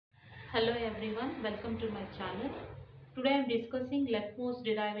Hello everyone, welcome to my channel. Today I am discussing leftmost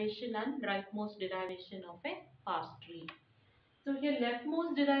derivation and rightmost derivation of a Parse tree. So here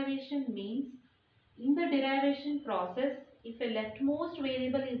leftmost derivation means in the derivation process, if a leftmost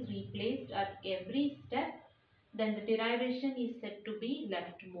variable is replaced at every step, then the derivation is said to be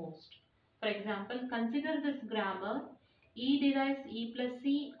leftmost. For example, consider this grammar: E derives E plus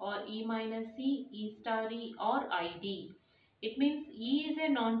C or E minus C, E star E or ID. It means E is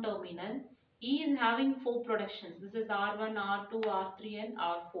a non-terminal. E is having four productions. This is R1, R2, R3 and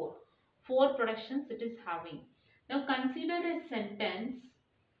R4. Four productions it is having. Now consider a sentence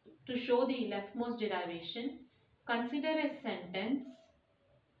to show the leftmost derivation. Consider a sentence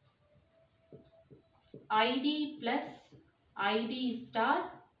ID plus ID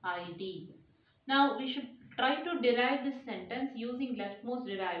star ID. Now we should try to derive this sentence using leftmost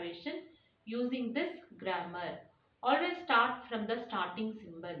derivation using this grammar. Always start from the starting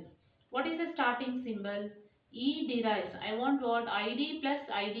symbol. What is the starting symbol? E derives. I want what? ID plus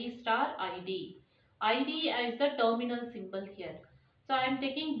ID star ID. ID is the terminal symbol here. So I am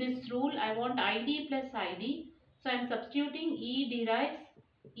taking this rule. I want ID plus ID. So I am substituting E derives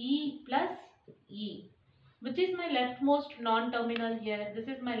E plus E. Which is my leftmost non-terminal here? This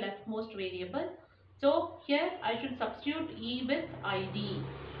is my leftmost variable. So here I should substitute E with ID.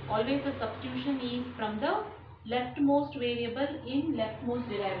 Always the substitution is from the leftmost variable in leftmost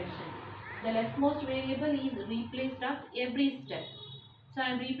derivation. The leftmost variable is replaced at every step. So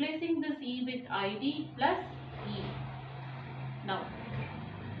I am replacing this E with ID plus E. Now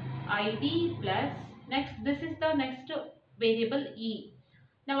ID plus, next this is the next variable E.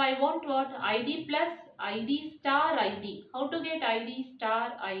 Now I want what? ID plus ID star ID. How to get ID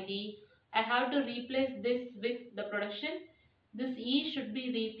star ID? I have to replace this with the production. This E should be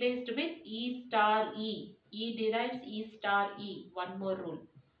replaced with E star E. E derives E star E. One more rule.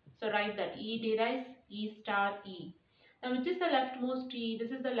 So write that E derives E star E. Now which is the leftmost E?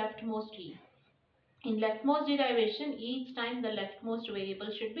 This is the leftmost E. In leftmost derivation, each time the leftmost variable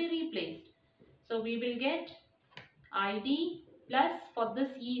should be replaced. So we will get ID plus, for this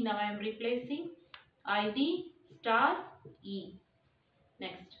E now I am replacing ID star E.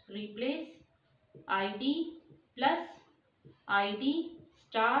 Next, replace ID plus ID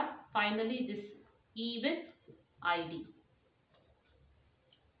star, finally this E with ID.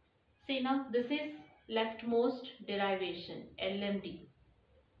 See now, this is leftmost derivation, LMD.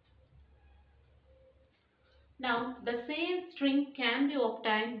 Now the same string can be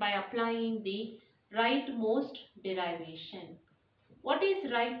obtained by applying the rightmost derivation. What is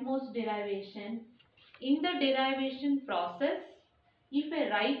rightmost derivation? In the derivation process, if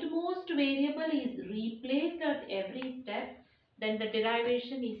a rightmost variable is replaced at every step, then the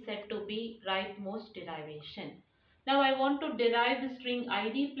derivation is said to be rightmost derivation. Now I want to derive the string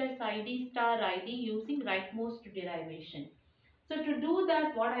ID plus ID star ID using rightmost derivation. So to do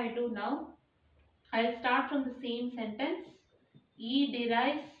that, what I do now? I'll start from the same sentence. E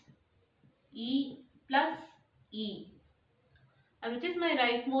derives E plus E. And which is my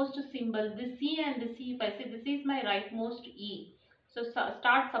rightmost symbol? This E and this E. If I say this is my rightmost E. So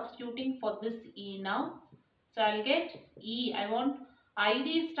start substituting for this E now. So I'll get E. I want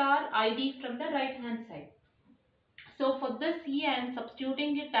ID star ID from the right hand side. So for this E I am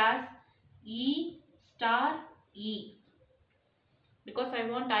substituting it as E star E. Because I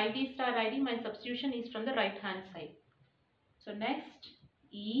want ID star ID, my substitution is from the right hand side. So next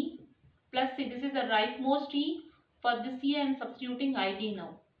E plus C, this is the rightmost E. For this E I am substituting ID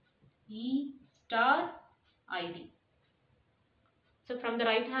now. E star ID. So from the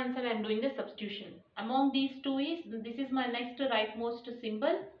right hand side I am doing the substitution. Among these two is, this is my next rightmost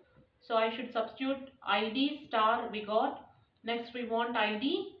symbol. So I should substitute ID star we got. Next we want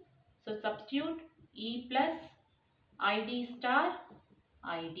ID. So substitute E plus ID star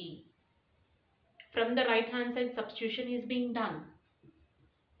ID. From the right hand side substitution is being done.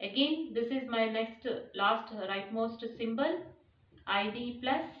 Again, this is my next last rightmost symbol, ID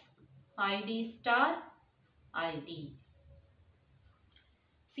plus ID star ID.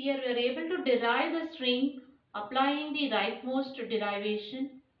 See, here we are able to derive the string applying the rightmost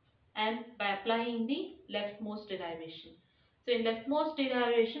derivation and by applying the leftmost derivation. So in leftmost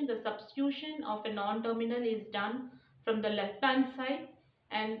derivation, the substitution of a non-terminal is done from the left hand side,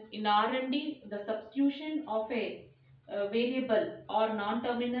 and in RMD, the substitution of a variable or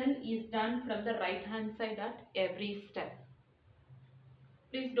non-terminal is done from the right hand side at every step.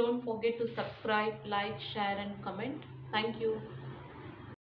 Please don't forget to subscribe, like, share and comment. Thank you.